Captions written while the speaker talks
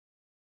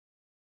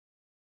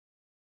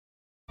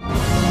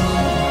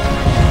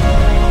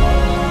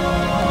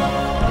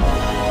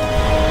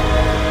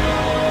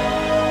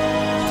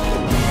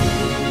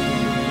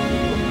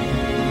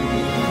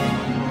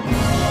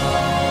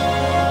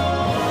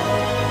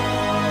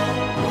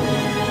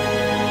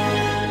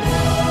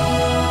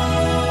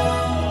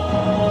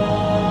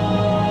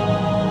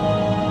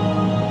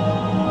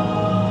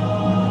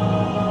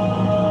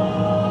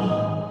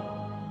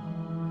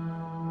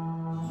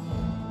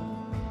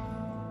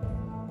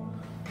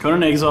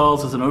Conan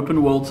Exiles is an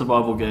open-world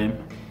survival game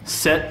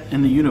set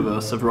in the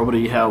universe of Robert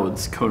E.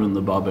 Howard's Conan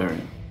the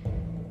Barbarian.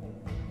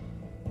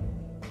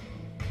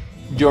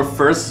 Your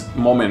first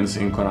moments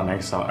in Conan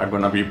Exile are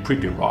gonna be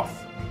pretty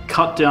rough.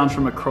 Cut down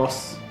from a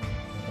cross,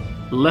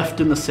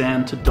 left in the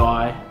sand to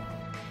die.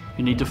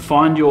 You need to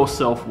find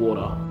yourself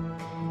water.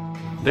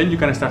 Then you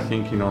can start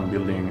thinking on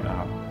building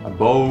a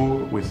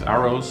bow with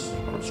arrows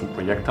or some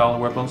projectile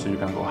weapons so you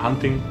can go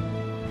hunting.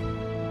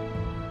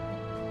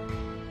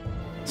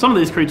 Some of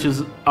these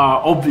creatures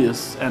are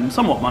obvious and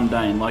somewhat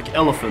mundane, like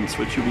elephants,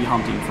 which you'll be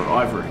hunting for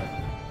ivory.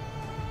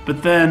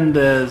 But then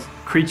there's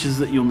creatures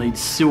that you'll need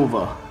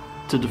silver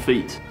to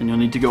defeat, and you'll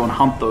need to go and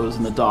hunt those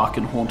in the dark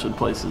and haunted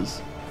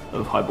places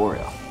of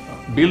Hyboria.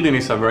 Building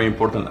is a very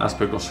important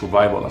aspect of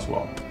survival as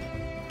well.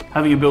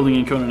 Having a building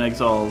in Conan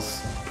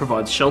Exiles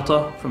provides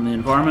shelter from the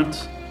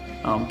environment,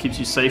 keeps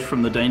you safe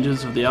from the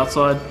dangers of the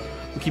outside,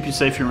 will keep you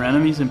safe from your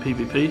enemies in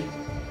PvP,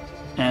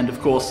 and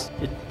of course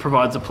it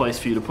provides a place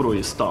for you to put all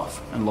your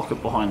stuff and lock it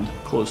behind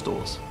closed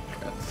doors.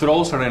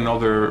 Thralls are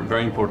another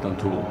very important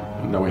tool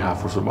that we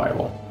have for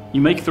survival. You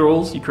make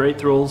thralls, you create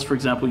thralls. For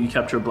example, you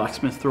capture a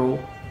blacksmith thrall,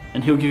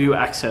 and he'll give you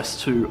access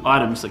to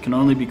items that can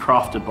only be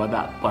crafted by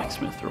that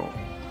blacksmith thrall.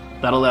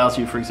 That allows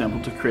you, for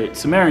example, to create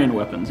Sumerian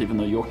weapons, even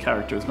though your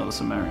character is not a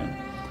Sumerian.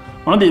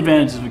 One of the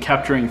advantages of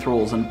capturing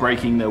thralls and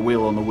breaking their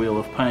will on the Wheel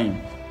of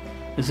Pain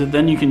is that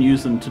then you can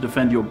use them to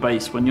defend your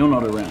base when you're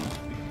not around.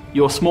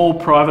 Your small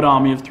private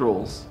army of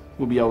thralls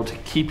will be able to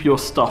keep your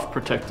stuff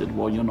protected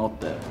while you're not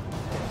there.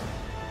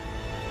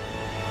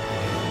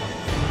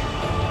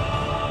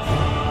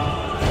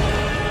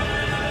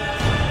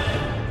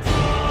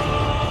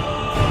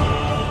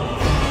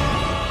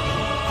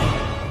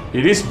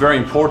 It is very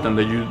important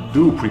that you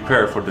do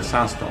prepare for the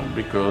sandstorm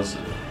because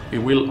it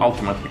will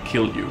ultimately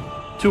kill you.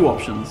 Two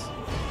options.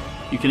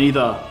 You can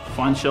either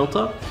find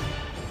shelter,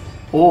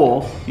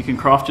 or you can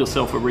craft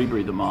yourself a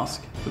rebreather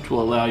mask, which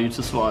will allow you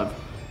to survive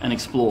and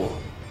explore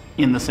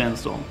in the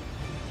sandstorm.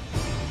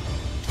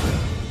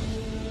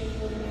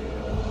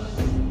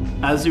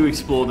 As you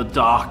explore the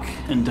dark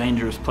and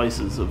dangerous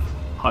places of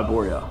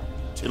Hyboria,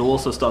 it'll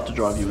also start to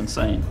drive you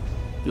insane.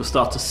 You'll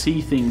start to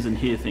see things and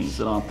hear things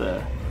that aren't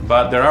there.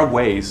 But there are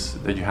ways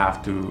that you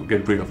have to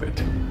get rid of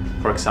it.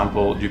 For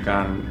example, you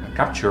can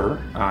capture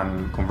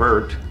and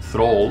convert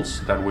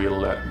thralls that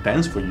will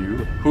dance for you,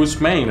 whose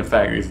main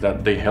effect is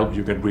that they help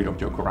you get rid of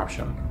your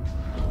corruption.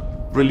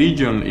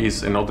 Religion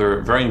is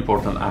another very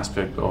important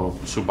aspect of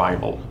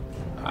survival,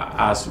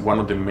 as one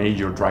of the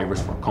major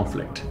drivers for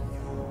conflict.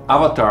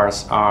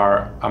 Avatars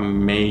are a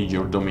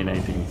major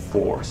dominating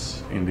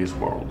force in this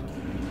world.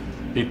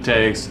 It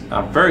takes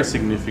a very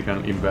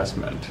significant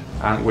investment,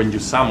 and when you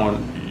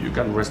summon, you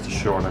can rest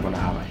assured they're going to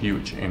have a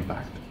huge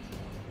impact.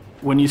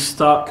 When you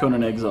start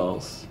Conan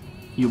Exiles,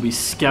 you'll be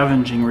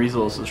scavenging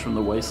resources from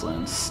the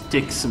wastelands,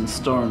 sticks and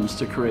stones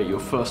to create your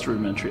first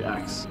rudimentary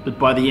axe. But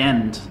by the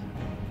end,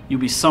 you'll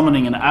be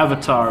summoning an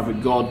avatar of a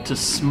god to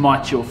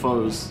smite your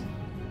foes.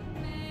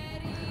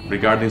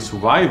 Regarding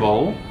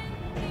survival,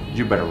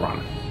 you better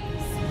run.